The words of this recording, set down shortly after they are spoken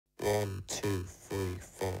1, 2, 3,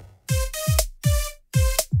 4.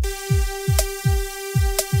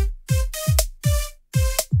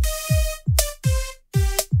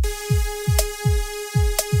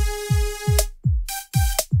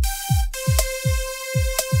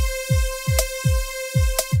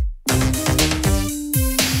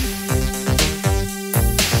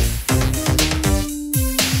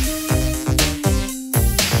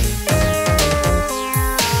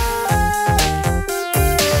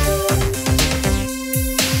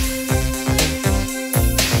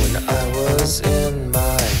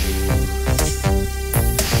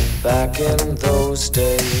 Back in those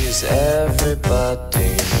days,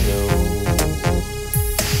 everybody knew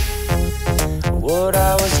what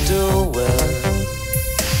I was doing.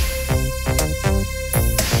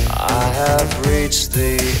 I have reached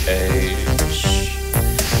the age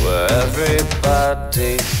where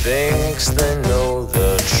everybody thinks they know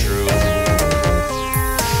the truth,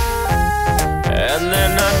 and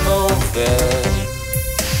they're not moving.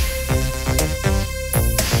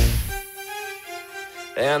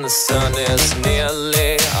 And the sun is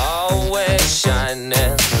nearly always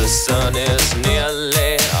shining. The sun is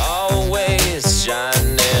nearly always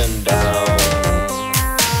shining down.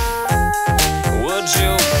 Would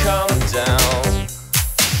you come down?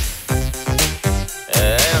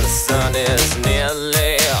 And the sun is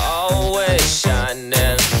nearly always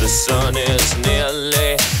shining. The sun is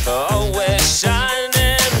nearly always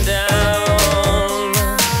shining down.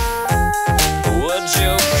 Would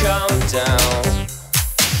you come down?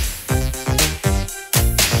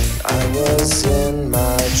 Was in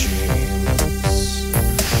my dreams.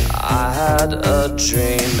 I had a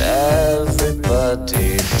dream,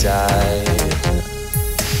 everybody died,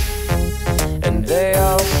 and they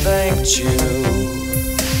all thanked you.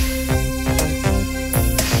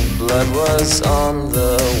 Blood was on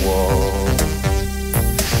the wall,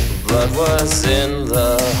 blood was in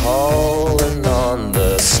the hall and on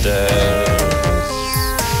the stairs,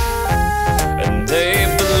 and they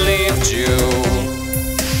believed you.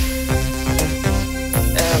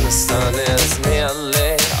 The sun is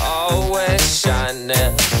nearly always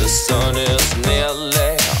shining. The sun is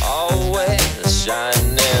nearly always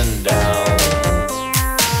shining down.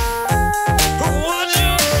 Would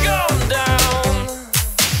you come down?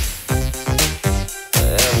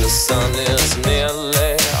 And the sun is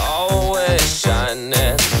nearly always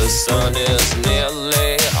shining. The sun is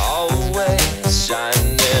nearly always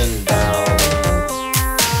shining down.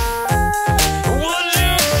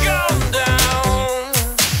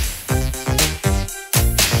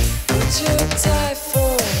 Time.